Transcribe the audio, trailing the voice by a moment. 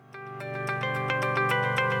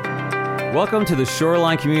Welcome to the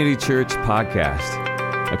Shoreline Community Church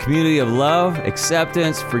podcast, a community of love,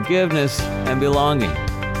 acceptance, forgiveness, and belonging.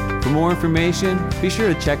 For more information, be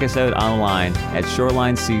sure to check us out online at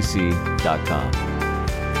shorelinecc.com.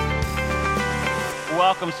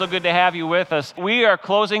 Welcome. So good to have you with us. We are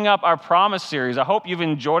closing up our Promise series. I hope you've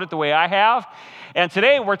enjoyed it the way I have. And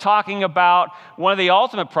today we're talking about one of the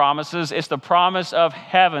ultimate promises. It's the promise of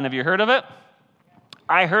heaven. Have you heard of it?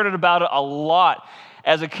 I heard about it a lot.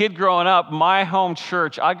 As a kid growing up, my home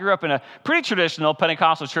church, I grew up in a pretty traditional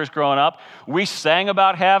Pentecostal church growing up. We sang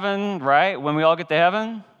about heaven, right? When we all get to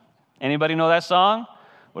heaven. Anybody know that song?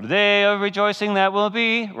 What a day of rejoicing that will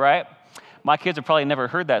be, right? My kids have probably never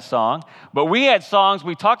heard that song, but we had songs.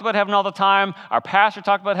 We talked about heaven all the time. Our pastor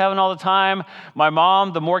talked about heaven all the time. My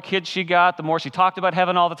mom, the more kids she got, the more she talked about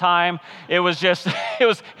heaven all the time.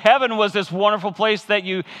 Heaven was this wonderful place that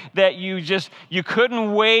you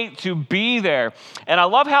couldn't wait to be there. And I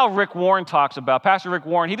love how Rick Warren talks about, Pastor Rick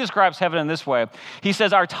Warren, he describes heaven in this way. He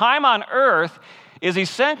says, our time on earth is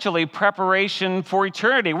essentially preparation for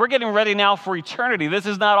eternity. We're getting ready now for eternity. This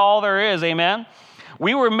is not all there is, amen?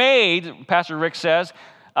 We were made, Pastor Rick says,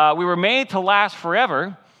 we were made to last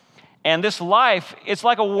forever, and this life, it's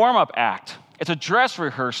like a warm-up act. It's a dress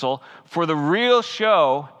rehearsal for the real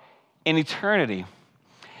show in eternity.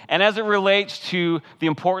 And as it relates to the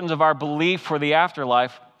importance of our belief for the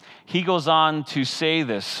afterlife, he goes on to say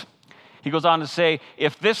this. He goes on to say,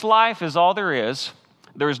 if this life is all there is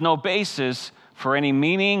no basis for any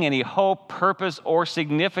meaning, any hope, purpose, or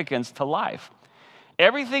significance to life.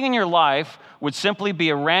 Everything in your life would simply be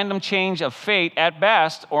a random change of fate at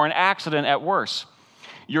best or an accident at worst.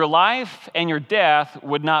 Your life and your death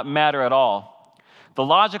would not matter at all. The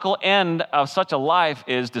logical end of such a life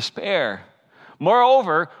is despair.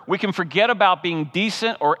 Moreover, we can forget about being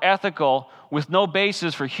decent or ethical with no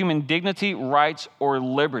basis for human dignity, rights, or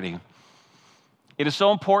liberty. It is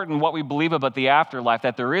so important what we believe about the afterlife,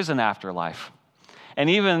 that there is an afterlife. And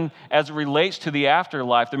even as it relates to the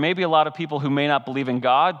afterlife, there may be a lot of people who may not believe in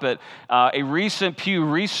God, but a recent Pew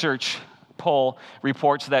Research poll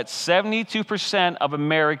reports that 72% of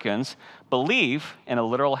Americans believe in a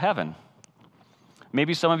literal heaven.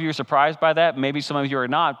 Maybe some of you are surprised by that, maybe some of you are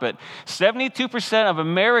not, but 72% of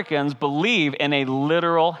Americans believe in a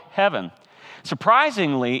literal heaven.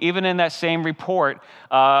 Surprisingly, even in that same report,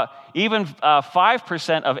 even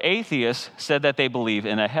 5% of atheists said that they believe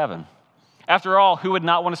in a heaven. After all, who would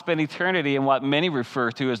not want to spend eternity in what many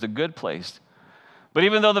refer to as the good place? But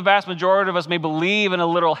even though the vast majority of us may believe in a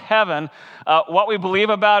literal heaven, what we believe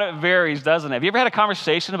about it varies, doesn't it? Have you ever had a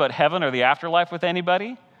conversation about heaven or the afterlife with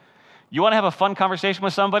anybody? You want to have a fun conversation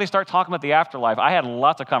with somebody? Start talking about the afterlife. I had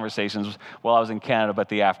lots of conversations while I was in Canada about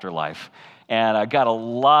the afterlife. And I got a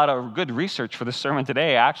lot of good research for this sermon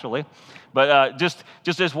today, actually. But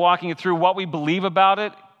just walking you through what we believe about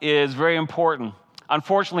it is very important.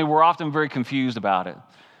 Unfortunately, we're often very confused about it.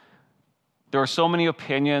 There are so many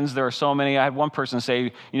opinions. I had one person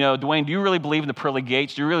say, Dwayne, do you really believe in the pearly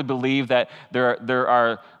gates? Do you really believe that there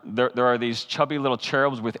are these chubby little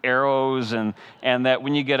cherubs with arrows and that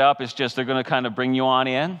when you get up, it's just they're going to kind of bring you on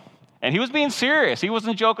in? And he was being serious. He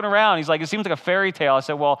wasn't joking around. He's like, it seems like a fairy tale. I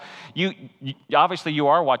said, well, you obviously you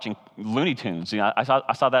are watching Looney Tunes. I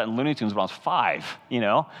saw that in Looney Tunes when I was 5,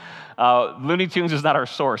 Looney Tunes is not our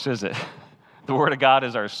source, is it? The Word of God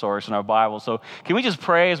is our source in our Bible. So can we just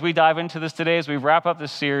pray as we dive into this today, as we wrap up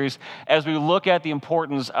this series, as we look at the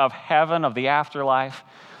importance of heaven, of the afterlife?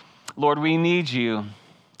 Lord, we need you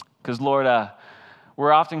because, Lord,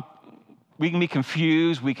 we can be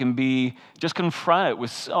confused. We can be just confronted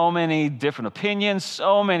with so many different opinions,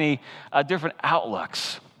 so many different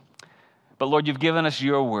outlooks. But, Lord, you've given us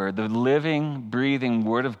your word, the living, breathing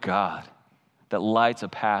Word of God that lights a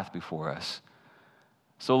path before us.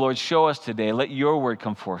 So, Lord, show us today. Let your word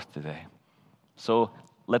come forth today. So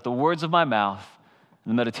let the words of my mouth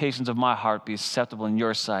and the meditations of my heart be acceptable in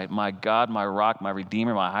your sight, my God, my rock, my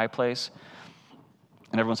redeemer, my high place.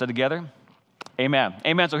 And everyone said together, amen.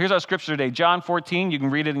 Amen. So here's our scripture today, John 14. You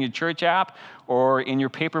can read it in your church app or in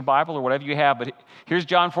your paper Bible or whatever you have. But here's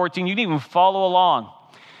John 14. You can even follow along.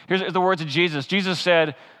 Here's the words of Jesus. Jesus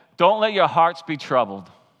said, don't let your hearts be troubled.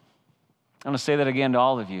 I'm going to say that again to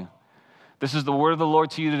all of you. This is the word of the Lord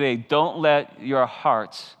to you today. Don't let your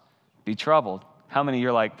hearts be troubled. How many of you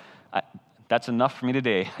are like, that's enough for me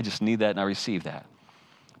today. I just need that and I receive that.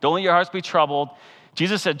 Don't let your hearts be troubled.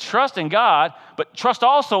 Jesus said, trust in God, but trust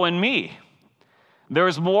also in me. There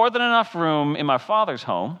is more than enough room in my Father's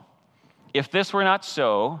home. If this were not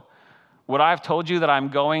so, would I have told you that I'm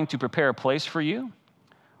going to prepare a place for you?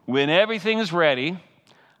 When everything is ready,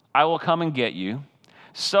 I will come and get you,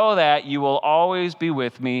 so that you will always be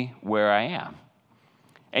with me where I am.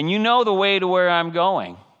 And you know the way to where I'm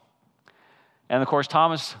going. And of course,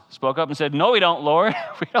 Thomas spoke up and said, no, we don't, Lord.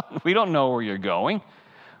 We don't know where you're going.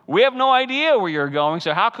 We have no idea where you're going,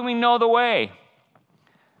 so how can we know the way?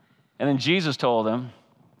 And then Jesus told him,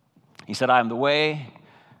 he said, I am the way,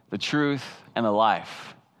 the truth, and the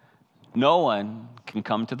life. No one can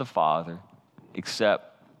come to the Father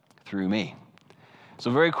except through me.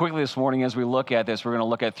 So very quickly this morning as we look at this, we're going to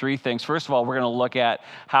look at three things. First of all, we're going to look at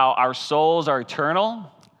how our souls are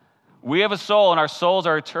eternal. We have a soul and our souls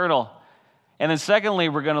are eternal. And then secondly,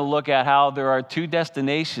 we're going to look at how there are two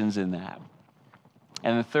destinations in that.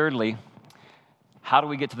 And then thirdly, how do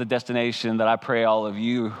we get to the destination that I pray all of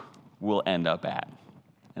you will end up at?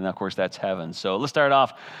 And of course, that's heaven. So let's start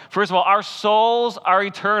off. First of all, our souls are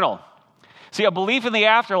eternal. See, a belief in the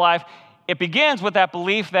afterlife, it begins with that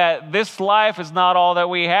belief that this life is not all that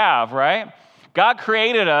we have, right? God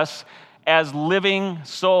created us as living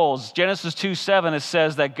souls. Genesis 2:7, it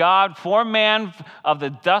says that God formed man of the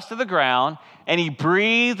dust of the ground, and he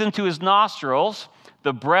breathed into his nostrils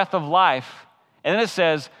the breath of life. And then it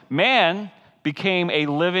says, man became a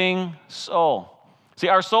living soul. See,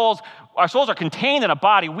 our souls are contained in a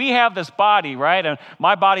body. We have this body, right? And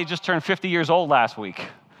my body just turned 50 years old last week.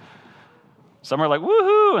 Some are like,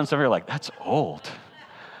 woohoo, and some are like, that's old.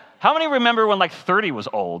 How many remember when like 30 was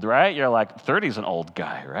old, right? You're like, 30's an old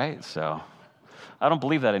guy, right? So I don't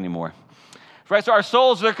believe that anymore. Right, so our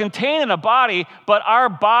souls, they're contained in a body, but our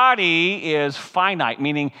body is finite,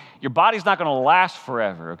 meaning your body's not going to last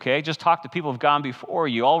forever, okay? Just talk to people who've gone before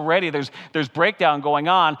you. Already there's breakdown going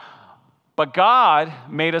on, but God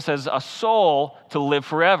made us as a soul to live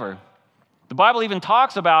forever. The Bible even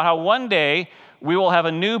talks about how one day we will have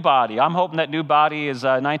a new body. I'm hoping that new body is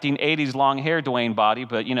a 1980s long hair Dwayne body,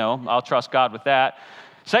 but I'll trust God with that.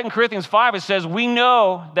 2 Corinthians 5, it says, we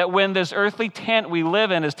know that when this earthly tent we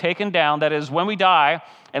live in is taken down, that is, when we die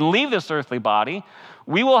and leave this earthly body,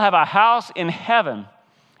 we will have a house in heaven,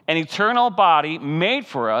 an eternal body made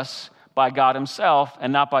for us by God himself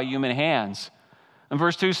and not by human hands. And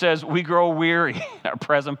verse 2 says, we grow weary in our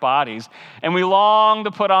present bodies, and we long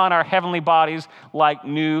to put on our heavenly bodies like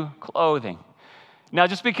new clothing. Now,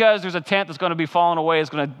 just because there's a tent that's going to be fallen away, it's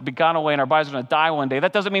going to be gone away, and our body's going to die one day,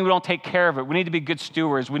 that doesn't mean we don't take care of it. We need to be good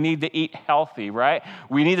stewards. We need to eat healthy, right?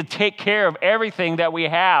 We need to take care of everything that we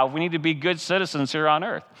have. We need to be good citizens here on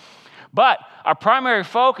earth. But our primary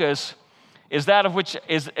focus is that of which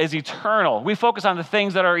is eternal. We focus on the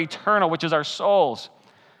things that are eternal, which is our souls.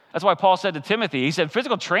 That's why Paul said to Timothy, he said,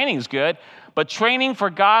 physical training is good, but training for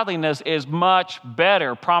godliness is much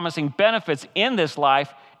better, promising benefits in this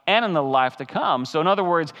life and in the life to come. So in other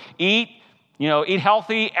words, eat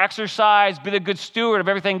healthy, exercise, be the good steward of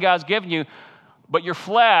everything God's given you, but your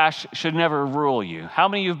flesh should never rule you. How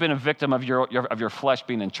many of you have been a victim of your flesh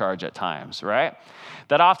being in charge at times, right?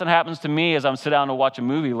 That often happens to me as I'm sitting down to watch a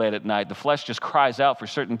movie late at night. The flesh just cries out for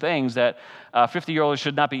certain things that 50-year-olds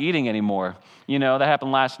should not be eating anymore. That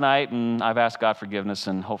happened last night, and I've asked God forgiveness,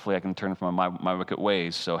 and hopefully I can turn from my wicked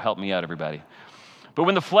ways. So help me out, everybody. But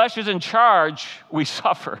when the flesh is in charge, we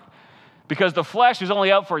suffer because the flesh is only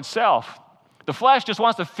out for itself. The flesh just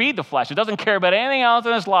wants to feed the flesh. It doesn't care about anything else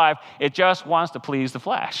in its life. It just wants to please the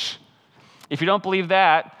flesh. If you don't believe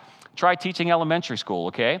that, try teaching elementary school,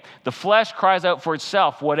 okay? The flesh cries out for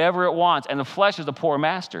itself, whatever it wants, and the flesh is the poor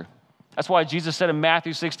master. That's why Jesus said in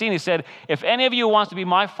Matthew 16, he said, if any of you wants to be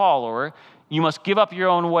my follower, you must give up your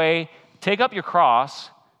own way, take up your cross,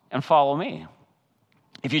 and follow me.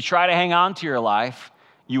 If you try to hang on to your life,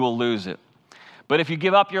 you will lose it. But if you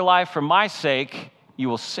give up your life for my sake, you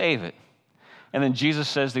will save it. And then Jesus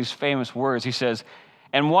says these famous words. He says,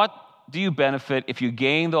 and what do you benefit if you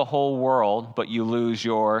gain the whole world, but you lose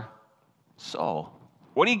your soul?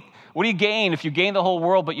 What do you gain if you gain the whole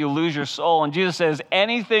world, but you lose your soul? And Jesus says,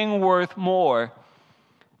 anything worth more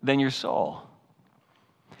than your soul.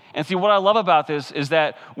 And see, what I love about this is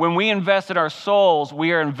that when we invest in our souls,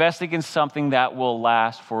 we are investing in something that will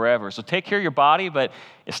last forever. So take care of your body, but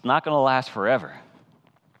it's not going to last forever.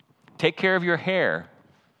 Take care of your hair,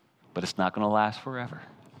 but it's not going to last forever.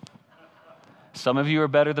 Some of you are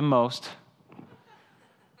better than most,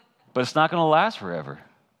 but it's not going to last forever.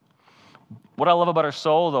 What I love about our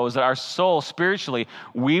soul, though, is that our soul, spiritually,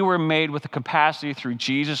 we were made with the capacity through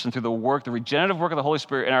Jesus and through the regenerative work of the Holy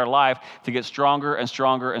Spirit in our life to get stronger and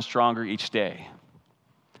stronger and stronger each day.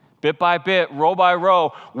 Bit by bit, row by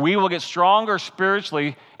row, we will get stronger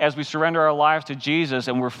spiritually as we surrender our lives to Jesus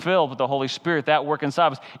and we're filled with the Holy Spirit, that work inside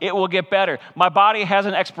of us. It will get better. My body has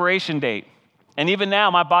an expiration date. And even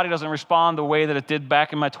now, my body doesn't respond the way that it did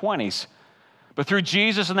back in my 20s. But through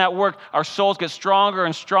Jesus and that work, our souls get stronger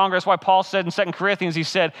and stronger. That's why Paul said in 2 Corinthians, he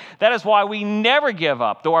said, that is why we never give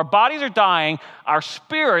up. Though our bodies are dying, our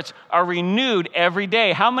spirits are renewed every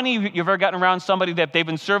day. How many of you have ever gotten around somebody that they've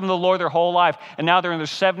been serving the Lord their whole life, and now they're in their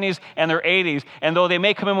 70s and their 80s, and though they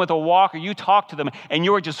may come in with a walker, you talk to them, and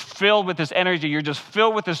you're just filled with this energy, you're just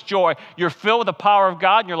filled with this joy, you're filled with the power of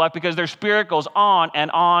God in your life because their spirit goes on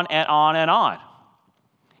and on and on and on.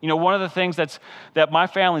 You know, one of the things that my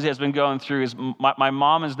family has been going through is my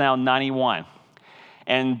mom is now 91,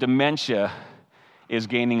 and dementia is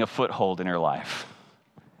gaining a foothold in her life.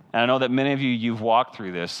 And I know that many of you've walked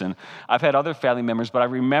through this, and I've had other family members, but I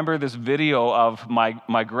remember this video of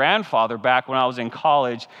my grandfather back when I was in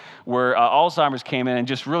college where Alzheimer's came in and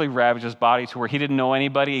just really ravaged his body to where he didn't know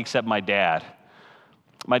anybody except my dad.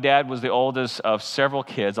 My dad was the oldest of several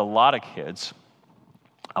kids, a lot of kids.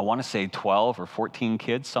 I want to say 12 or 14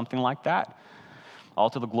 kids, something like that, all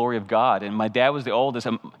to the glory of God. And my dad was the oldest,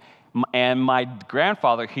 and my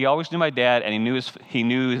grandfather, he always knew my dad, and he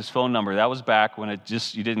knew his phone number. That was back when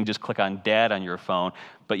you didn't just click on dad on your phone,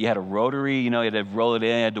 but you had a rotary, you had to roll it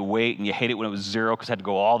in, you had to wait, and you hated it when it was 0 because it had to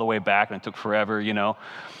go all the way back, and it took forever,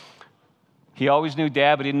 He always knew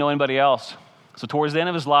dad, but he didn't know anybody else. So towards the end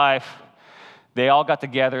of his life, they all got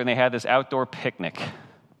together, and they had this outdoor picnic.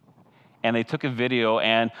 And they took a video,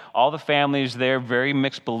 and all the families there, very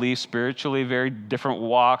mixed beliefs, spiritually, very different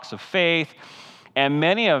walks of faith. And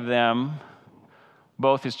many of them,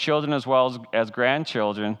 both his children as well as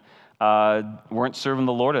grandchildren, weren't serving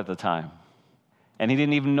the Lord at the time. And he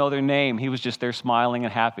didn't even know their name. He was just there smiling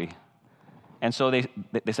and happy. And so they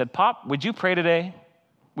said, Pop, would you pray today?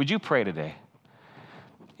 Would you pray today?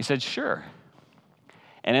 He said, sure.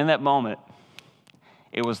 And in that moment,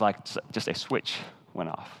 it was like just a switch went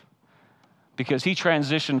off. Because he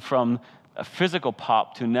transitioned from a physical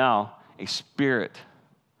Pop to now a spirit.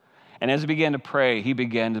 And as he began to pray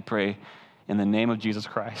in the name of Jesus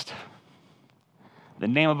Christ. The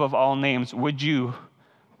name above all names. Would you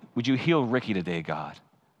heal Ricky today, God?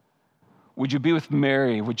 Would you be with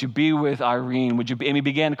Mary? Would you be with Irene? And he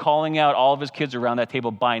began calling out all of his kids around that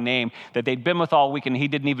table by name that they'd been with all week, and he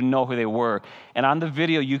didn't even know who they were. And on the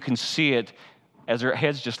video, you can see it as their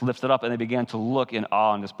heads just lifted up, and they began to look in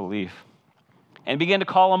awe and disbelief. And began to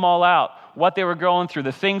call them all out, what they were going through,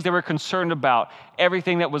 the things they were concerned about,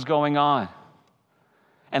 everything that was going on.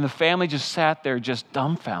 And the family just sat there just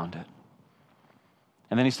dumbfounded.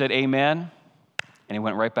 And then he said, amen, and he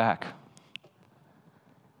went right back.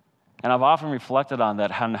 And I've often reflected on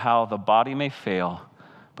that, on how the body may fail,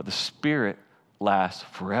 but the spirit lasts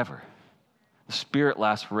forever. The spirit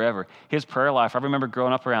lasts forever. His prayer life, I remember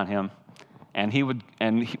growing up around him, and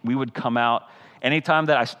we would come out. Anytime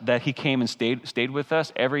that he came and stayed with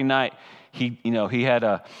us, every night he had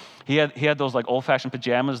those like old-fashioned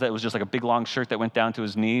pajamas that was just like a big long shirt that went down to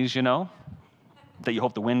his knees, that you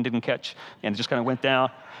hope the wind didn't catch, and it just kind of went down.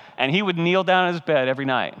 And he would kneel down in his bed every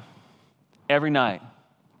night,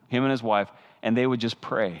 him and his wife, and they would just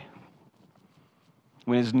pray.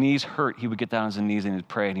 When his knees hurt, he would get down on his knees and he'd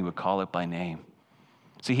pray, and he would call it by name.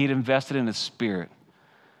 See, he'd invested in his spirit,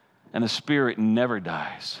 and the spirit never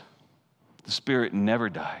dies. The spirit never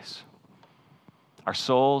dies. Our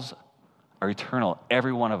souls are eternal.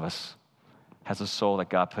 Every one of us has a soul that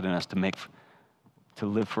God put in us to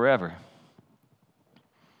live forever.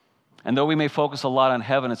 And though we may focus a lot on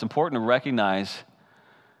heaven, it's important to recognize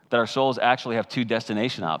that our souls actually have 2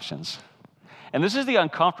 destination options. And this is the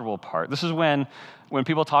uncomfortable part. This is when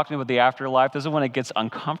people talk to me about the afterlife, this is when it gets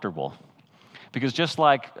uncomfortable. Because just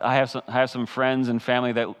like I have some friends and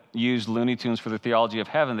family that use Looney Tunes for their theology of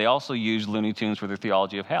heaven, they also use Looney Tunes for their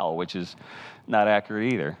theology of hell, which is not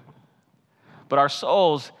accurate either. But our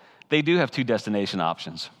souls, they do have 2 destination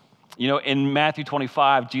options. In Matthew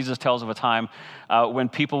 25, Jesus tells of a time when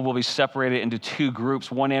people will be separated into 2 groups,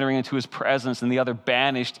 one entering into his presence and the other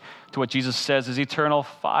banished to what Jesus says is eternal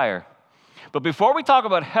fire. But before we talk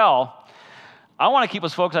about hell, I want to keep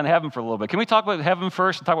us focused on heaven for a little bit. Can we talk about heaven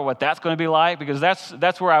first and talk about what that's going to be like? Because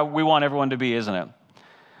that's where we want everyone to be, isn't it?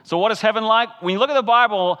 So what is heaven like? When you look at the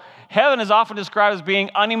Bible, heaven is often described as being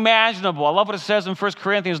unimaginable. I love what it says in 1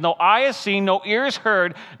 Corinthians, no eye has seen, no ear has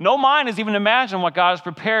heard, no mind has even imagined what God has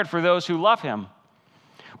prepared for those who love him.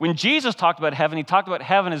 When Jesus talked about heaven, he talked about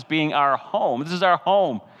heaven as being our home. This is our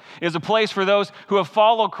home. It is a place for those who have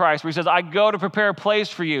followed Christ, where he says, I go to prepare a place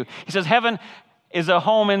for you. He says heaven is a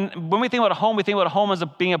home, and when we think about home as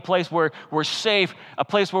being a place where we're safe, a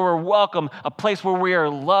place where we're welcome, a place where we are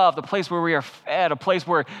loved, a place where we are fed, a place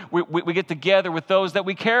where we get together with those that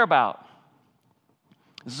we care about.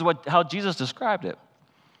 This is how Jesus described it.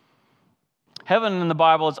 Heaven in the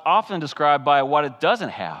Bible is often described by what it doesn't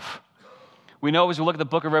have. We know as we look at the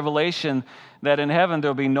book of Revelation that in heaven there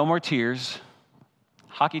will be no more tears.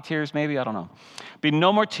 Hockey tears maybe, I don't know. Be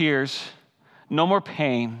no more tears, no more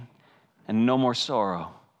pain, and no more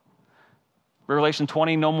sorrow. Revelation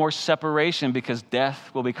 20, no more separation because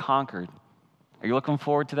death will be conquered. Are you looking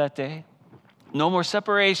forward to that day? No more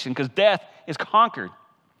separation because death is conquered.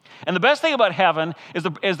 And the best thing about heaven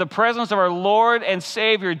is the presence of our Lord and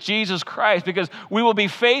Savior, Jesus Christ, because we will be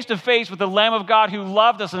face to face with the Lamb of God who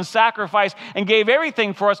loved us and sacrificed and gave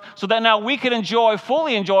everything for us so that now we can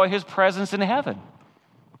fully enjoy his presence in heaven.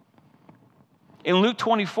 In Luke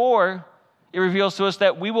 24, it reveals to us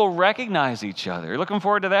that we will recognize each other. Are you looking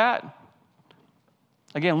forward to that?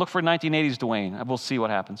 Again, look for 1980s Dwayne. We'll see what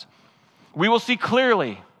happens. We will see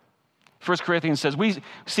clearly. 1 Corinthians says, we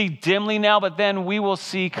see dimly now, but then we will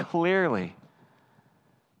see clearly.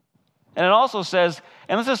 And it also says,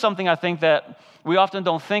 and this is something I think that we often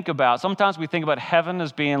don't think about. Sometimes we think about heaven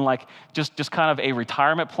as being like just kind of a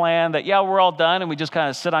retirement plan that, yeah, we're all done and we just kind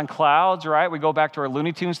of sit on clouds, right? We go back to our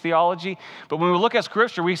Looney Tunes theology. But when we look at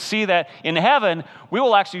Scripture, we see that in heaven, we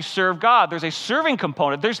will actually serve God. There's a serving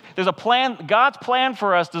component. There's a plan. God's plan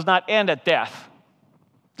for us does not end at death.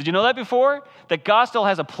 Did you know that before? That God still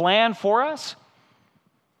has a plan for us?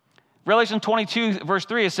 Revelation 22, verse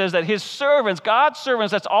 3, it says that his servants, God's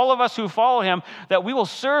servants, that's all of us who follow him, that we will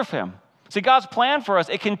serve him. See, God's plan for us,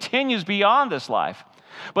 it continues beyond this life.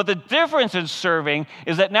 But the difference in serving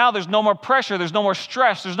is that now there's no more pressure, there's no more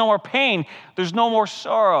stress, there's no more pain, there's no more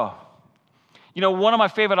sorrow. You know, one of my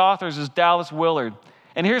favorite authors is Dallas Willard.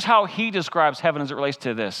 And here's how he describes heaven as it relates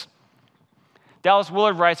to this. Dallas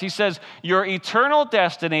Willard writes, he says, your eternal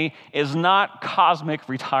destiny is not cosmic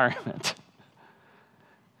retirement.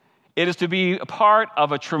 It is to be a part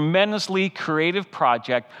of a tremendously creative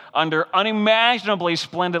project under unimaginably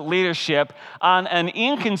splendid leadership on an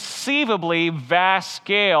inconceivably vast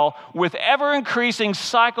scale with ever-increasing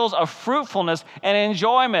cycles of fruitfulness and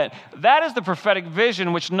enjoyment. That is the prophetic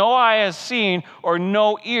vision which no eye has seen or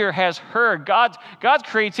no ear has heard. God's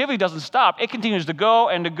creativity doesn't stop. It continues to go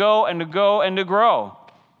and to go and to go and to grow.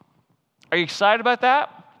 Are you excited about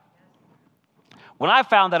that? When I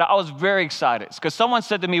found that, I was very excited because someone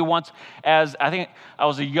said to me once, as I think I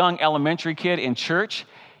was a young elementary kid in church,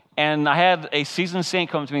 and I had a seasoned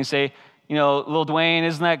saint come to me and say, you know, little Dwayne,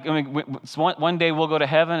 isn't that, I mean, one day we'll go to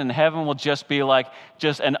heaven and heaven will just be like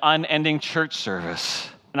just an unending church service.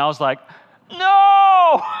 And I was like,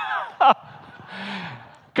 no!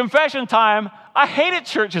 Confession time, I hated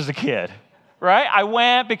church as a kid. Right? I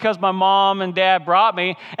went because my mom and dad brought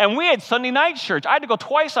me, and we had Sunday night church. I had to go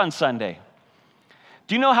twice on Sunday.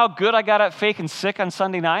 Do you know how good I got at faking sick on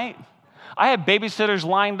Sunday night? I had babysitters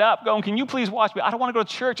lined up going, can you please watch me? I don't want to go to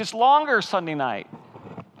church. It's longer Sunday night.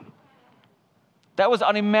 That was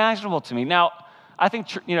unimaginable to me. Now, I think,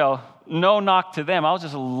 you know, no knock to them. I was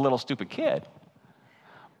just a little stupid kid.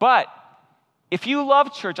 But if you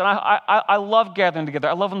love church, and I love gathering together.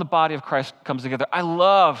 I love when the body of Christ comes together. I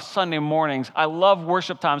love Sunday mornings. I love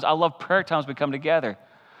worship times. I love prayer times we come together.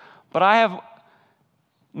 But I have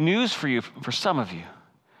news for you, for some of you.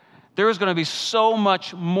 There is going to be so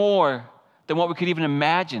much more than what we could even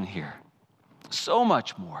imagine here. So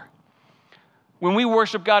much more. When we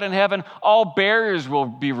worship God in heaven, all barriers will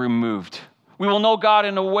be removed. We will know God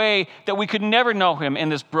in a way that we could never know him in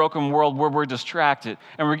this broken world where we're distracted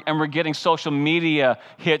and we're getting social media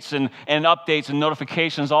hits and updates and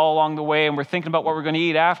notifications all along the way, and we're thinking about what we're going to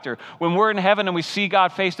eat after. When we're in heaven and we see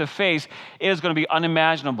God face to face, it is going to be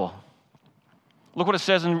unimaginable. Look what it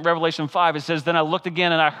says in Revelation 5. It says, then I looked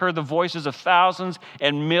again and I heard the voices of thousands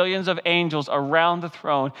and millions of angels around the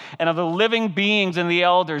throne and of the living beings and the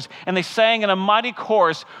elders. And they sang in a mighty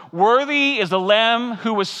chorus, worthy is the Lamb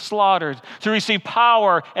who was slaughtered to receive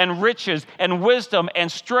power and riches and wisdom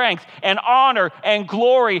and strength and honor and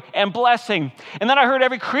glory and blessing. And then I heard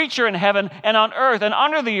every creature in heaven and on earth and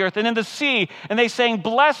under the earth and in the sea. And they sang,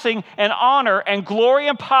 blessing and honor and glory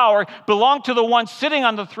and power belong to the one sitting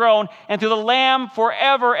on the throne and to the Lamb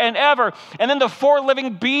forever and ever. And then the four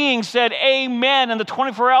living beings said, amen. And the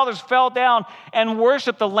 24 elders fell down and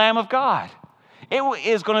worshiped the Lamb of God. It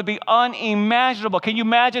is going to be unimaginable. Can you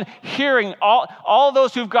imagine hearing all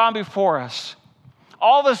those who've gone before us,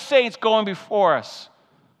 all the saints going before us,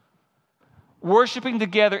 worshiping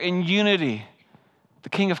together in unity, the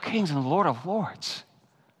King of Kings and the Lord of Lords?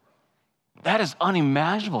 That is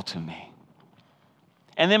unimaginable to me.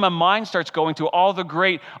 And then my mind starts going to all the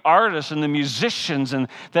great artists and the musicians and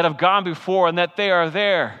that have gone before and that they are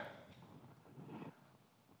there.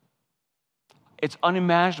 It's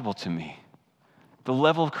unimaginable to me, the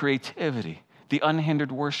level of creativity, the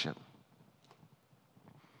unhindered worship.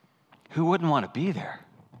 Who wouldn't want to be there?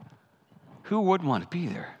 Who would want to be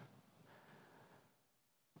there?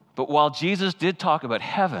 But while Jesus did talk about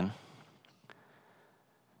heaven,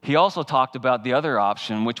 he also talked about the other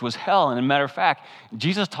option, which was hell. And as a matter of fact,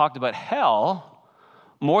 Jesus talked about hell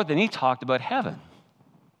more than he talked about heaven.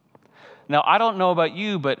 Now, I don't know about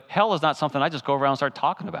you, but hell is not something I just go around and start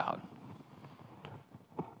talking about.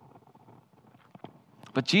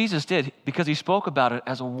 But Jesus did, because he spoke about it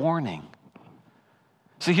as a warning.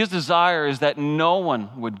 See, his desire is that no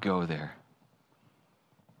one would go there.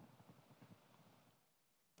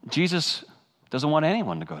 Jesus doesn't want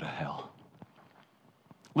anyone to go to hell.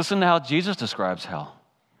 Listen to how Jesus describes hell.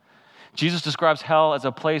 Jesus describes hell as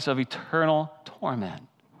a place of eternal torment,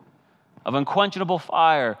 of unquenchable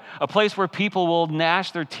fire, a place where people will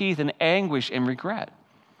gnash their teeth in anguish and regret,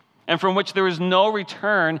 and from which there is no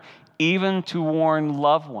return, even to warn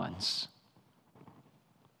loved ones.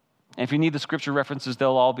 And if you need the scripture references,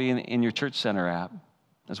 they'll all be in your Church Center app,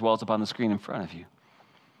 as well as up on the screen in front of you.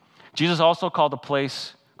 Jesus also called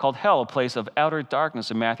hell a place of outer darkness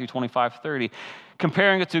in Matthew 25:30,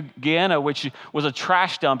 comparing it to Gehenna, which was a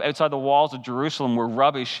trash dump outside the walls of Jerusalem where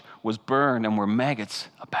rubbish was burned and where maggots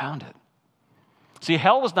abounded. See,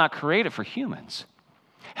 hell was not created for humans.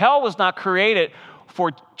 Hell was not created for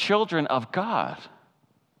children of God.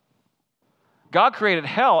 God created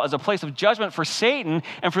hell as a place of judgment for Satan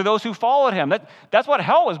and for those who followed him. That's what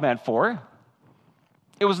hell was meant for.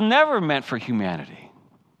 It was never meant for humanity.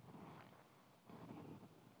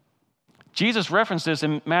 Jesus referenced this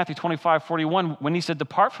in Matthew 25:41 when he said,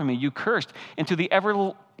 "Depart from me, you cursed, into the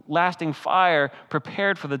everlasting fire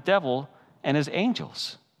prepared for the devil and his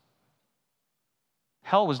angels."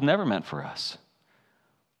 Hell was never meant for us.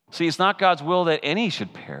 See, it's not God's will that any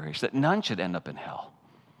should perish, that none should end up in hell.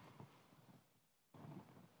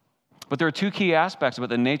 But there are two key aspects about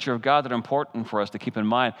the nature of God that are important for us to keep in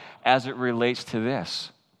mind as it relates to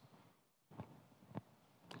this.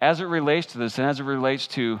 As it relates to this and as it relates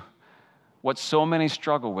to what so many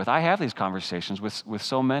struggle with. I have these conversations with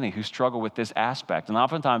so many who struggle with this aspect. And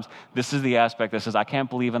oftentimes, this is the aspect that says, I can't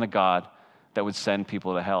believe in a God that would send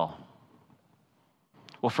people to hell.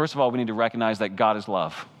 Well, first of all, we need to recognize that God is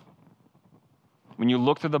love. When you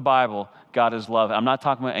look through the Bible, God is love. I'm not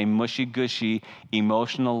talking about a mushy-gushy,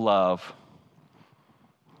 emotional love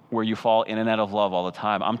where you fall in and out of love all the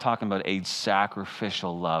time. I'm talking about a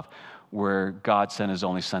sacrificial love where God sent his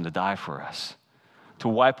only son to die for us, to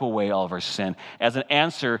wipe away all of our sin, as an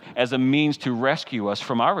answer, as a means to rescue us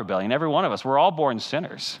from our rebellion. Every one of us, we're all born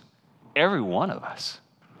sinners. Every one of us.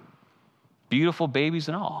 Beautiful babies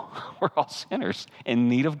and all. We're all sinners in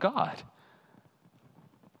need of God.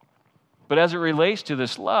 But as it relates to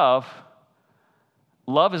this love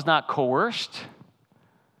is not coerced,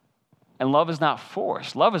 and love is not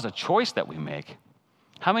forced. Love is a choice that we make.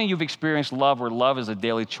 How many of you have experienced love where love is a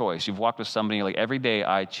daily choice? You've walked with somebody, you're like, every day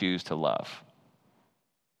I choose to love.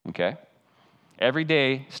 Okay? Every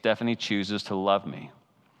day, Stephanie chooses to love me.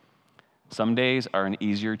 Some days are an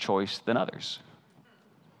easier choice than others.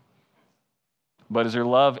 But is her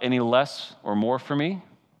love any less or more for me?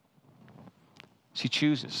 She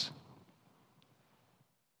chooses.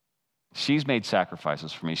 She's made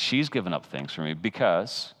sacrifices for me. She's given up things for me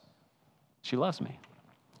because she loves me.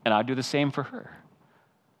 And I do the same for her.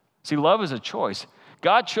 See, love is a choice.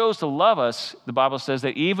 God chose to love us. The Bible says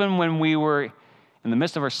that even when we were in the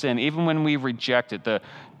midst of our sin, even when we rejected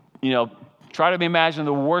try to imagine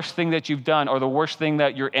the worst thing that you've done or the worst thing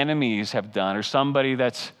that your enemies have done or somebody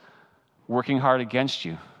that's working hard against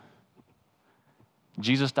you.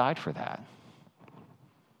 Jesus died for that.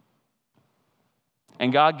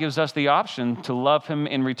 And God gives us the option to love him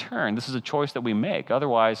in return. This is a choice that we make.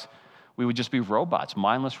 Otherwise, we would just be robots,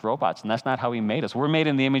 mindless robots. And that's not how he made us. We're made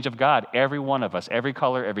in the image of God, every one of us, every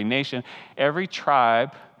color, every nation, every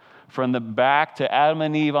tribe, from the back to Adam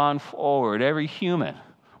and Eve on forward, every human,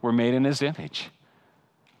 we're made in his image.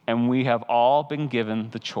 And we have all been given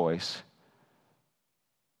the choice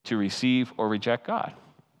to receive or reject God.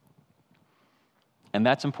 And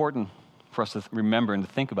that's important for us to remember and to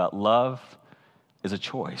think about. Love is a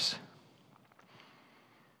choice.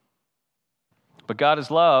 But God is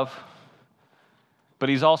love, but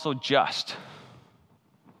he's also just.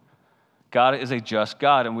 God is a just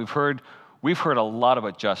God, and we've heard a lot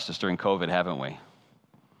about justice during COVID, haven't we?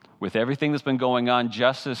 With everything that's been going on,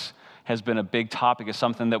 justice has been a big topic. It's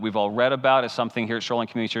something that we've all read about. It's something here at Shoreline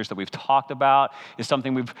Community Church that we've talked about. It's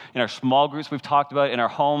something in our small groups we've talked about, in our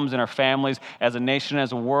homes, in our families, as a nation,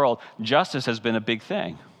 as a world. Justice has been a big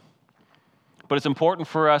thing. But it's important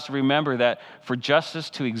for us to remember that for justice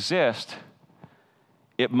to exist,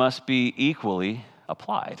 it must be equally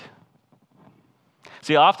applied.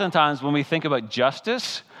 See, oftentimes when we think about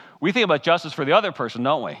justice, We think about justice for the other person,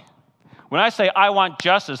 don't we? When I say I want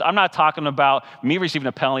justice, I'm not talking about me receiving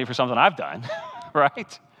a penalty for something I've done,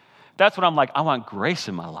 right? That's when I'm like, I want grace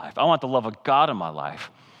in my life. I want the love of God in my life.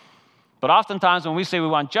 But oftentimes when we say we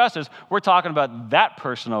want justice, we're talking about that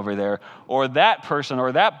person over there, or that person,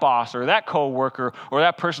 or that boss, or that coworker, or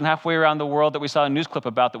that person halfway around the world that we saw a news clip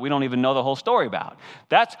about that we don't even know the whole story about.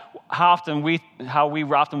 That's how we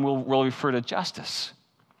often will refer to justice.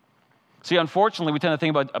 See, unfortunately, we tend to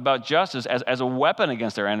think about justice as a weapon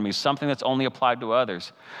against our enemies, something that's only applied to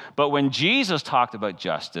others. But when Jesus talked about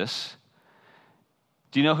justice,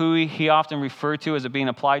 do you know who he often referred to as it being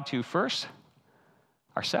applied to first?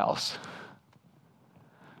 Ourselves.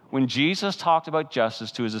 When Jesus talked about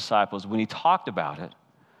justice to his disciples, when he talked about it,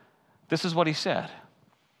 this is what he said.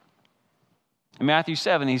 In Matthew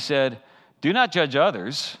 7, he said, "Do not judge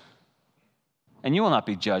others, and you will not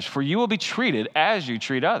be judged, for you will be treated as you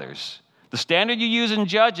treat others. The standard you use in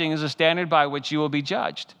judging is the standard by which you will be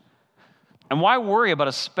judged. And why worry about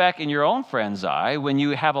a speck in your own friend's eye when you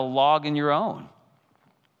have a log in your own?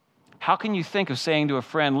 How can you think of saying to a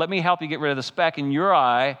friend, 'Let me help you get rid of the speck in your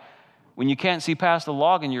eye,' when you can't see past the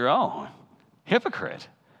log in your own? Hypocrite.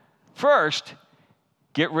 First,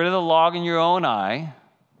 get rid of the log in your own eye,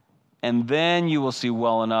 and then you will see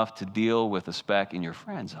well enough to deal with the speck in your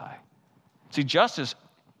friend's eye." See, justice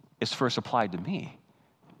is first applied to me.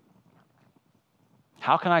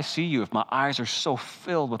 How can I see you if my eyes are so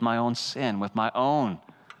filled with my own sin, with my own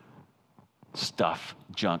stuff,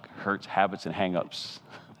 junk, hurts, habits, and hang-ups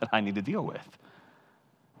that I need to deal with?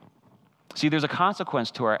 See, there's a consequence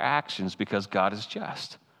to our actions because God is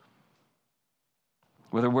just,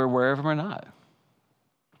 whether we're aware of Him or not.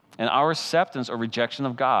 And our acceptance or rejection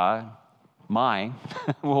of God, mine,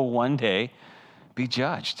 will one day be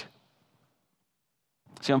judged.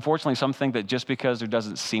 See, unfortunately, some think that just because there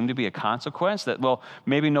doesn't seem to be a consequence, that, well,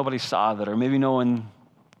 maybe nobody saw that, or maybe no one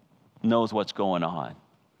knows what's going on.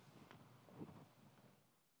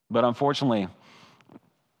 But unfortunately,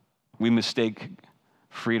 we mistake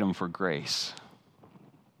freedom for grace.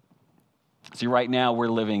 See, right now we're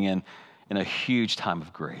living in a huge time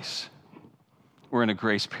of grace. We're in a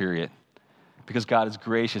grace period because God is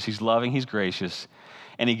gracious, He's loving, He's gracious,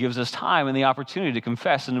 and He gives us time and the opportunity to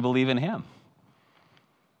confess and to believe in Him.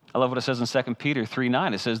 I love what it says in 2 Peter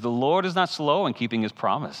 3:9. It says, "The Lord is not slow in keeping His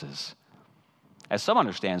promises, as some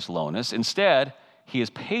understand slowness. Instead, He is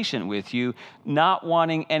patient with you, not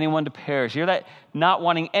wanting anyone to perish." You hear that? Not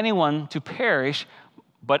wanting anyone to perish,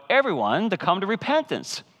 but everyone to come to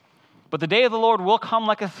repentance. But the day of the Lord will come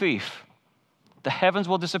like a thief. The heavens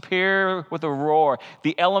will disappear with a roar.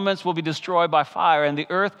 The elements will be destroyed by fire, and the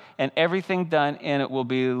earth and everything done in it will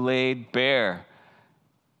be laid bare.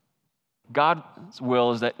 God's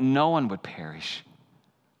will is that no one would perish.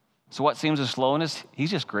 So what seems as slowness, He's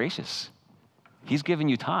just gracious. He's giving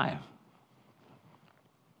you time.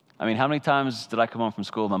 I mean, how many times did I come home from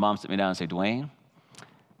school, my mom sit me down and say, "Dwayne,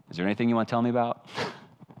 is there anything you want to tell me about?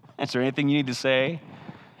 Is there anything you need to say?"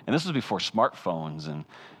 And this was before smartphones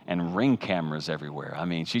and Ring cameras everywhere. I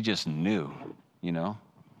mean, she just knew, you know.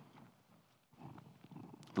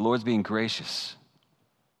 The Lord's being gracious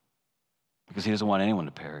because He doesn't want anyone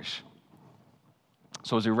to perish.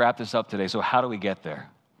 So as we wrap this up today, so how do we get there?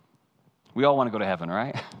 We all want to go to heaven,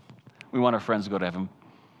 right? We want our friends to go to heaven.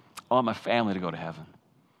 I want my family to go to heaven.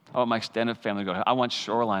 I want my extended family to go to heaven. I want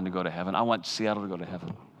Shoreline to go to heaven. I want Seattle to go to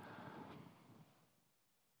heaven.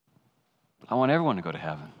 I want everyone to go to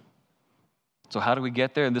heaven. So how do we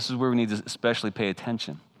get there? And this is where we need to especially pay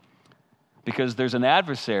attention. Because there's an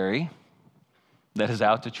adversary that is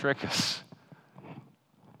out to trick us.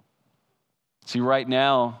 See, right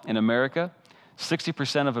now in America,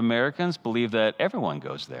 60% of Americans believe that everyone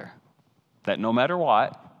goes there. That no matter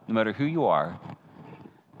what, no matter who you are,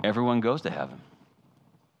 everyone goes to heaven.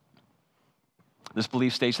 This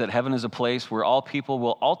belief states that heaven is a place where all people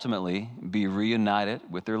will ultimately be reunited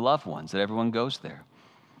with their loved ones, that everyone goes there.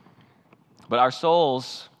 But our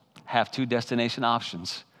souls have two destination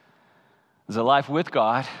options. There's a life with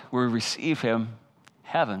God where we receive Him,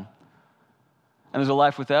 heaven. And there's a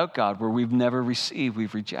life without God where we've never received,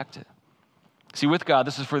 we've rejected. See, with God,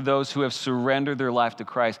 this is for those who have surrendered their life to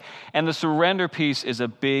Christ. And the surrender piece is a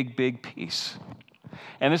big, big piece.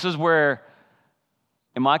 And this is where,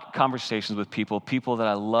 in my conversations with people that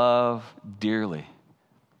I love dearly,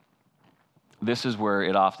 this is where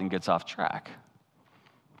it often gets off track.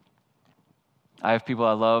 I have people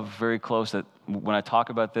I love very close that when I talk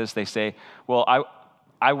about this, they say, "Well,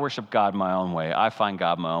 I worship God my own way. I find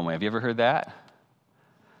God my own way." Have you ever heard that?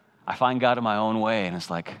 I find God in my own way. And it's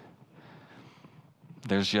like,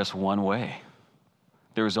 there's just one way.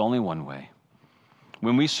 There is only one way.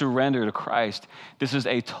 When we surrender to Christ, this is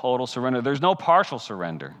a total surrender. There's no partial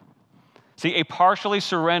surrender. See, a partially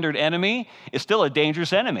surrendered enemy is still a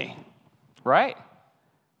dangerous enemy, right?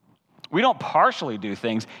 We don't partially do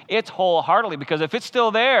things. It's wholeheartedly, because if it's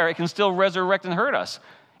still there, it can still resurrect and hurt us.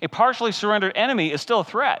 A partially surrendered enemy is still a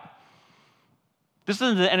threat. This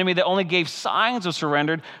isn't an enemy that only gave signs of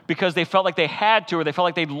surrender because they felt like they had to, or they felt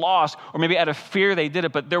like they'd lost, or maybe out of fear they did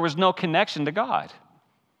it, but there was no connection to God.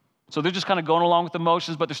 So they're just kind of going along with the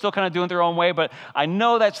motions, but they're still kind of doing it their own way. But I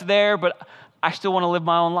know that's there, but I still want to live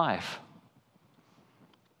my own life.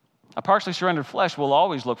 A partially surrendered flesh will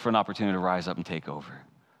always look for an opportunity to rise up and take over.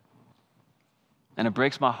 And it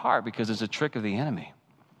breaks my heart because it's a trick of the enemy.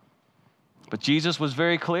 But Jesus was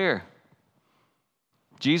very clear.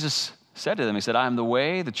 Jesus said to them, he said, I am the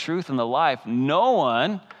way, the truth, and the life. No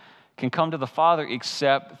one can come to the Father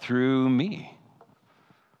except through me.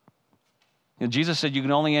 You know, Jesus said you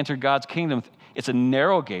can only enter God's kingdom. It's a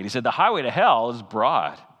narrow gate. He said the highway to hell is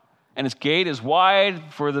broad, and its gate is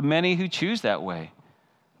wide for the many who choose that way.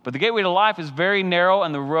 But the gateway to life is very narrow,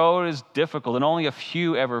 and the road is difficult, and only a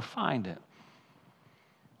few ever find it.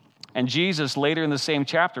 And Jesus, later in the same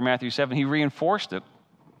chapter, Matthew 7, he reinforced it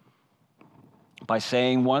by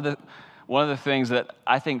saying one of the things that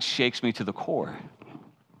I think shakes me to the core.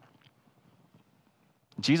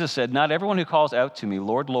 Jesus said, not everyone who calls out to me,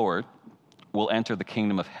 Lord, Lord, will enter the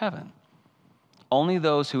kingdom of heaven. Only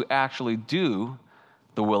those who actually do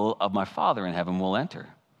the will of my Father in heaven will enter.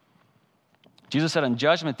 Jesus said on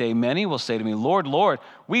Judgment Day, many will say to me, Lord, Lord,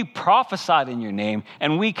 we prophesied in your name,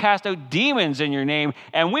 and we cast out demons in your name,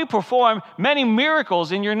 and we performed many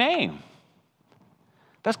miracles in your name.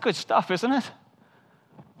 That's good stuff, isn't it?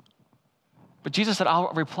 But Jesus said,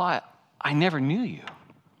 I'll reply, I never knew you.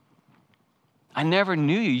 I never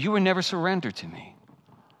knew you. You were never surrendered to me.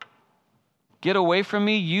 Get away from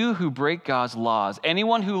me, you who break God's laws.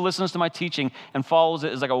 Anyone who listens to my teaching and follows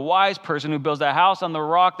it is like a wise person who builds a house on the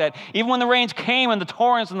rock that even when the rains came and the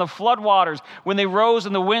torrents and the floodwaters, when they rose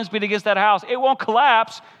and the winds beat against that house, it won't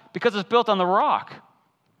collapse because it's built on the rock.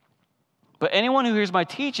 But anyone who hears my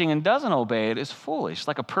teaching and doesn't obey it is foolish,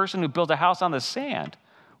 like a person who builds a house on the sand.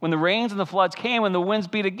 When the rains and the floods came and the winds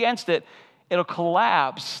beat against it, it'll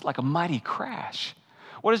collapse like a mighty crash.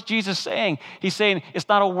 What is Jesus saying? He's saying it's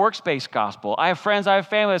not a works-based gospel. I have friends, I have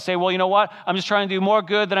family that say, well, you know what? I'm just trying to do more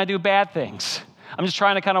good than I do bad things. I'm just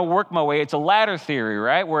trying to kind of work my way. It's a ladder theory,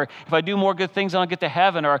 right? Where if I do more good things, then I'll get to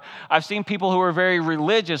heaven. Or I've seen people who are very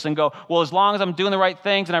religious and go, well, as long as I'm doing the right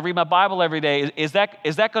things and I read my Bible every day, is that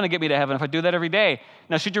going to get me to heaven if I do that every day?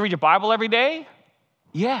 Now, should you read your Bible every day?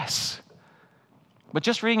 Yes. But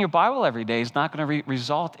just reading your Bible every day is not going to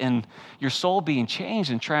result in your soul being changed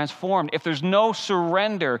and transformed. If there's no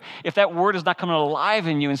surrender, if that word is not coming alive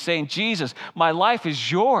in you and saying, Jesus, my life is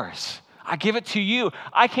yours. I give it to you.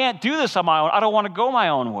 I can't do this on my own. I don't want to go my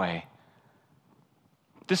own way.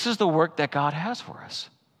 This is the work that God has for us.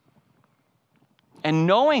 And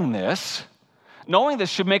knowing this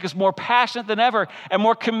should make us more passionate than ever and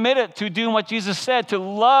more committed to doing what Jesus said, to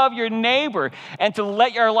love your neighbor and to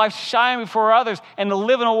let your life shine before others and to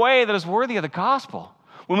live in a way that is worthy of the gospel.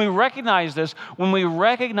 When we recognize this, when we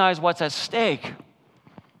recognize what's at stake,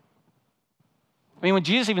 I mean, when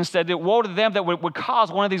Jesus even said, woe to them that would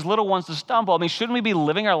cause one of these little ones to stumble. I mean, shouldn't we be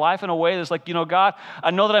living our life in a way that's like, you know, God,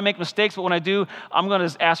 I know that I make mistakes, but when I do, I'm going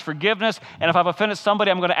to ask forgiveness. And if I've offended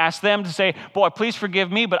somebody, I'm going to ask them to say, boy, please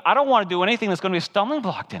forgive me. But I don't want to do anything that's going to be a stumbling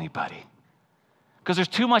block to anybody because there's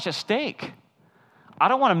too much at stake. I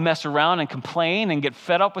don't want to mess around and complain and get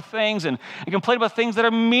fed up with things and complain about things that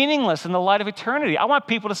are meaningless in the light of eternity. I want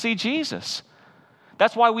people to see Jesus.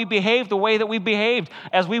 That's why we behave the way that we behaved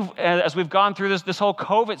as we've gone through this whole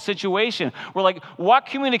COVID situation. We're like, what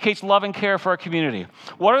communicates love and care for our community?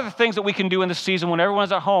 What are the things that we can do in this season when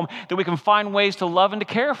everyone's at home that we can find ways to love and to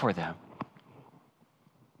care for them?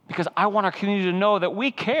 Because I want our community to know that we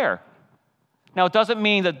care. Now, it doesn't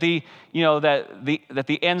mean that the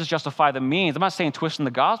ends justify the means. I'm not saying twisting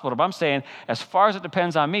the gospel, but I'm saying as far as it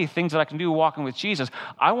depends on me, things that I can do walking with Jesus,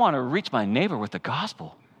 I want to reach my neighbor with the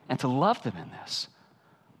gospel and to love them in this.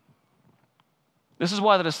 This is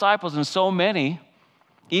why the disciples and so many,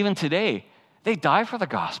 even today, they die for the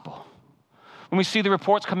gospel. When we see the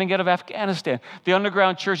reports coming out of Afghanistan, the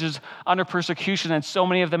underground church is under persecution, and so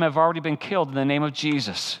many of them have already been killed in the name of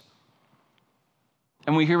Jesus.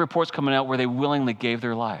 And we hear reports coming out where they willingly gave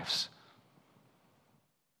their lives.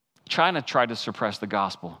 China tried to suppress the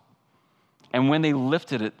gospel. And when they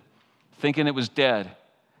lifted it, thinking it was dead,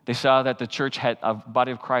 they saw that the church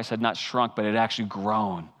body of Christ had not shrunk, but it had actually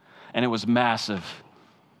grown. And it was massive.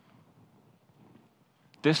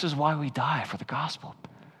 This is why we die for the gospel.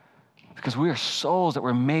 Because we are souls that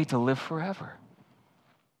were made to live forever.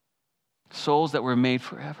 Souls that were made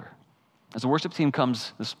forever. As the worship team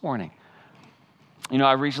comes this morning,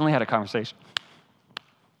 I recently had a conversation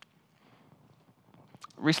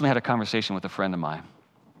with a friend of mine.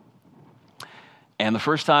 And the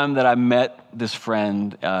first time that I met this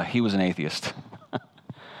friend, he was an atheist.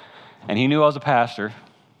 And he knew I was a pastor.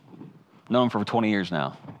 Known him for 20 years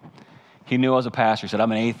now. He knew I was a pastor. He said,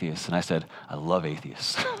 I'm an atheist. And I said, I love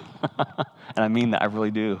atheists. And I mean that. I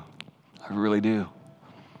really do. I really do.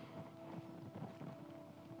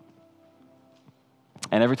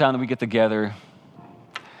 And every time that we get together,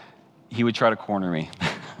 he would try to corner me.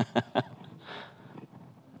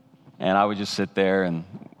 And I would just sit there, and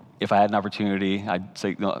if I had an opportunity, I'd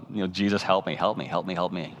say, Jesus, help me.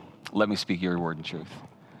 Let me speak your word in truth.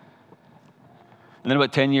 And then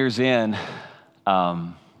about 10 years in,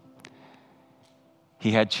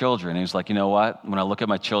 he had children. He was like, you know what? When I look at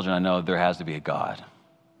my children, I know there has to be a God.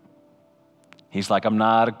 He's like, I'm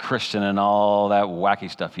not a Christian and all that wacky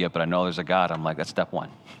stuff yet, but I know there's a God. I'm like, that's step one.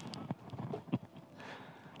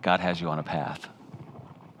 God has you on a path.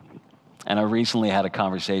 And I recently had a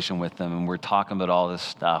conversation with him, and we're talking about all this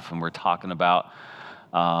stuff, and we're talking about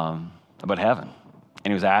heaven. And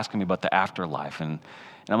he was asking me about the afterlife. And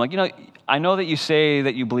I'm like, I know that you say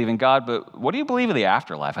that you believe in God, but what do you believe in the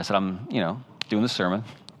afterlife? I said, I'm, doing the sermon.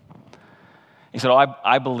 He said,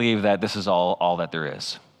 I believe that this is all that there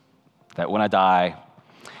is. That when I die,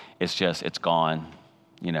 it's gone,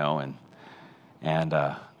 and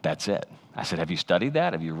that's it. I said, have you studied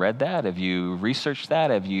that? Have you read that? Have you researched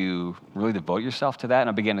that? Have you really devoted yourself to that? And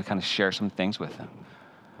I began to kind of share some things with him.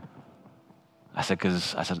 I said,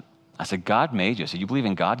 God made you. I said, you believe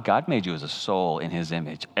in God? God made you as a soul in his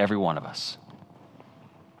image, every one of us.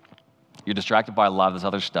 You're distracted by a lot of this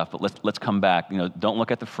other stuff, but let's come back. Don't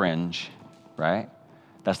look at the fringe, right?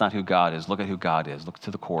 That's not who God is. Look at who God is. Look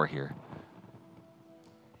to the core here.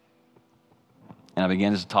 And I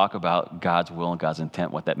began to talk about God's will and God's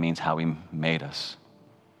intent, what that means, how he made us.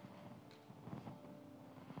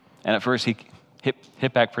 And at first he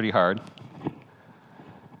hit back pretty hard,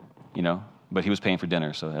 but he was paying for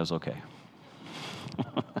dinner, so that was okay.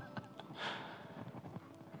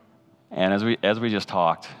 And as we just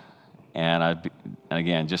talked, and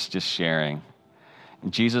again, just sharing,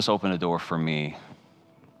 Jesus opened a door for me.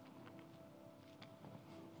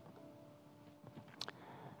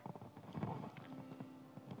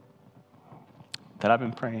 That I've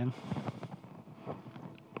been praying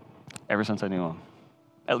ever since I knew him.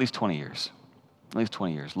 At least 20 years.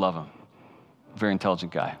 Love him. Very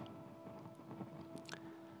intelligent guy.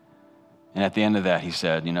 And at the end of that, he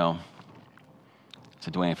said, Dwayne,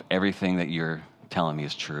 if everything that you're telling me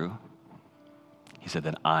is true, he said,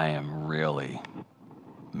 then I am really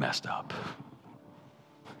messed up.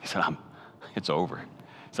 He said, it's over. He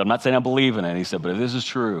said, I'm not saying I believe in it. He said, but if this is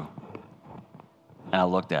true, and I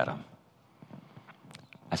looked at him,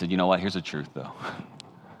 I said, you know what? Here's the truth, though.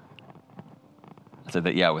 I said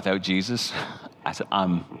that, without Jesus, I said,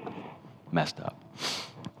 I'm messed up.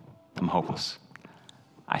 I'm hopeless.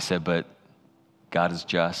 I said, but God is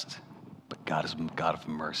just, but God is a God of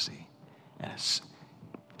mercy. And it's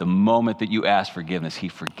the moment that you ask forgiveness, he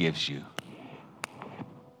forgives you.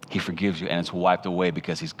 He forgives you, and it's wiped away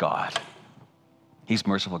because he's God. He's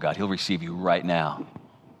merciful God. He'll receive you right now.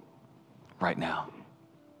 Right now.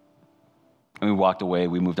 And we walked away.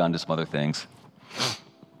 We moved on to some other things.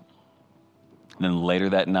 And then later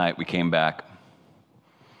that night, we came back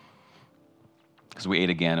because we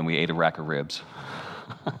ate again, and we ate a rack of ribs.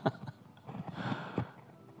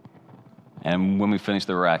 And when we finished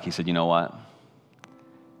the rack, he said, you know what?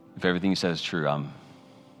 If everything you said is true, I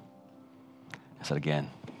said again,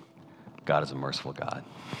 God is a merciful God.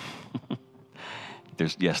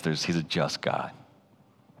 He's a just God.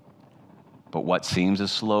 But what seems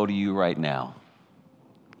as slow to you right now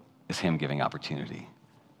is him giving opportunity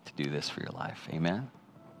to do this for your life. Amen?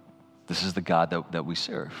 This is the God that we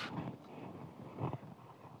serve.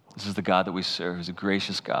 This is the God that we serve. He's a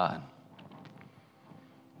gracious God.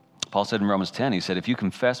 Paul said in Romans 10, he said, if you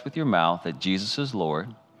confess with your mouth that Jesus is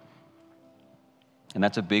Lord, and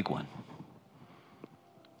that's a big one.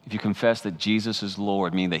 If you confess that Jesus is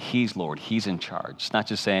Lord, meaning that he's Lord, he's in charge. It's not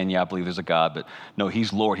just saying, I believe there's a God, but no,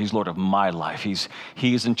 he's Lord. He's Lord of my life.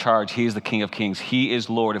 He is in charge. He is the King of Kings. He is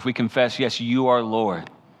Lord. If we confess, yes, you are Lord,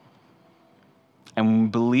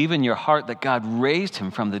 and believe in your heart that God raised him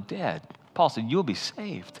from the dead, Paul said, you'll be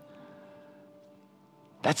saved.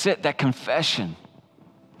 That's it, that confession.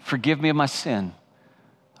 Forgive me of my sin.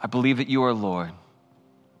 I believe that you are Lord.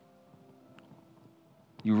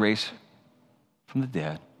 You raised from the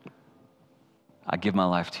dead. I give my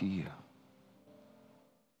life to you.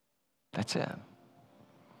 That's it.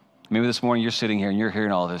 Maybe this morning you're sitting here and you're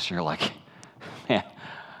hearing all this. You're like, man,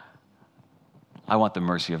 I want the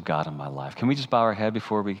mercy of God in my life. Can we just bow our head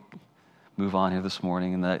before we move on here this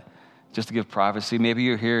morning? And that, just to give privacy, maybe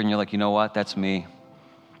you're here and you're like, you know what, that's me.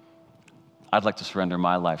 I'd like to surrender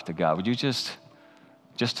my life to God. Would you just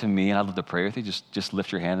to me, and I'd love to pray with you, just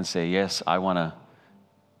lift your hand and say, yes, I want to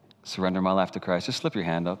surrender my life to Christ. Just slip your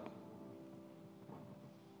hand up.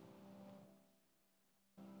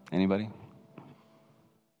 Anybody?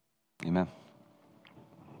 Amen.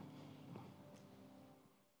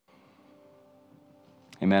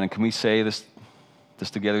 Amen. And can we say this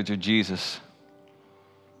together? Dear Jesus.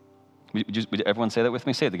 Would everyone say that with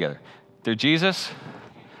me? Say it together. Dear Jesus,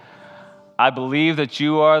 I believe that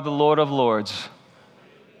you are the Lord of Lords.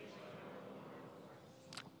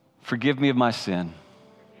 Forgive me of my sin.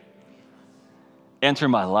 Enter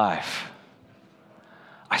my life.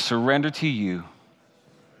 I surrender to you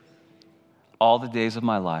all the days of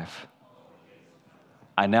my life.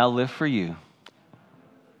 I now live for you.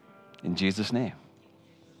 In Jesus' name.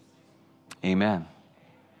 Amen.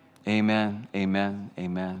 Amen. Amen.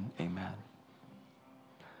 Amen. Amen.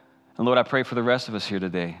 And Lord, I pray for the rest of us here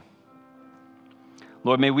today.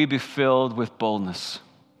 Lord, may we be filled with boldness,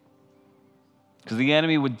 because the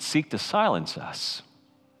enemy would seek to silence us.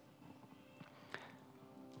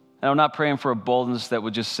 And I'm not praying for a boldness that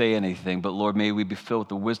would just say anything, but Lord, may we be filled with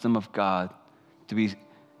the wisdom of God to be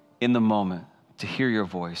in the moment, to hear your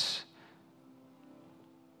voice,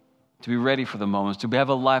 to be ready for the moments, to have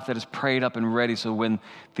a life that is prayed up and ready so when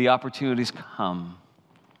the opportunities come,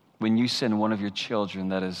 when you send one of your children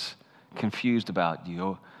that is confused about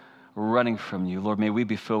you, running from you, Lord, may we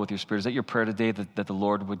be filled with your Spirit. Is that your prayer today, that the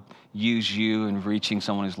Lord would use you in reaching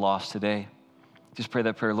someone who's lost today? Just pray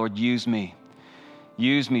that prayer. Lord, use me.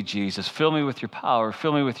 Use me, Jesus. Fill me with your power.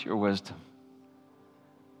 Fill me with your wisdom.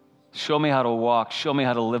 Show me how to walk. Show me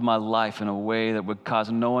how to live my life in a way that would cause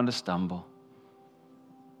no one to stumble.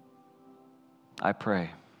 I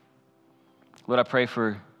pray. Lord, I pray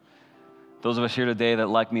for those of us here today that,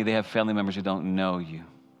 like me, they have family members who don't know you.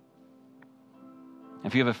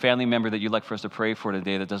 If you have a family member that you'd like for us to pray for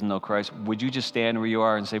today that doesn't know Christ, would you just stand where you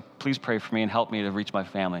are and say, please pray for me and help me to reach my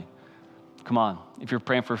family? Come on. If you're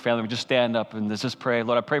praying for a family member, just stand up and let's just pray.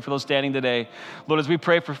 Lord, I pray for those standing today. Lord, as we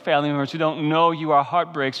pray for family members who don't know you, our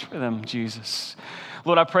heart breaks for them, Jesus.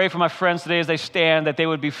 Lord, I pray for my friends today as they stand that they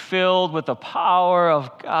would be filled with the power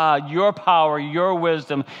of God, your power, your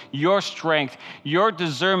wisdom, your strength, your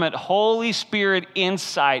discernment, Holy Spirit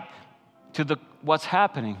insight to what's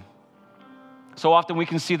happening. So often we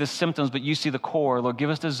can see the symptoms, but you see the core. Lord, give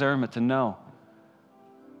us discernment to know.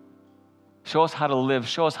 Show us how to live.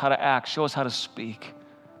 Show us how to act. Show us how to speak.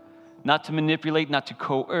 Not to manipulate, not to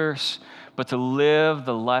coerce, but to live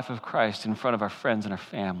the life of Christ in front of our friends and our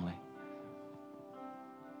family.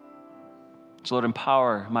 So Lord,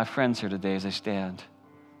 empower my friends here today as they stand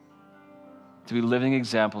to be living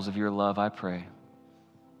examples of your love, I pray.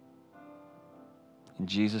 In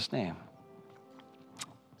Jesus' name.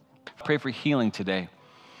 I pray for healing today.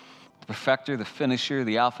 The perfecter, the finisher,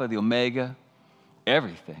 the Alpha, the Omega,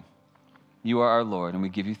 everything. You are our Lord, and we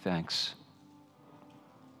give you thanks.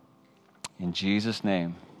 In Jesus'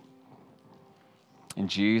 name. In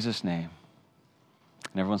Jesus' name.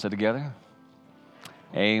 And everyone said together?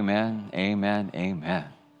 Amen, amen, amen.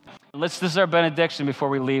 This is our benediction before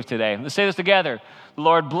we leave today. Let's say this together. The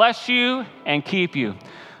Lord bless you and keep you.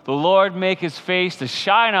 The Lord make his face to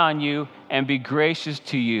shine on you and be gracious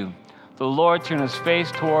to you. The Lord turn his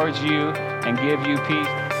face towards you and give you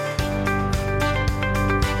peace.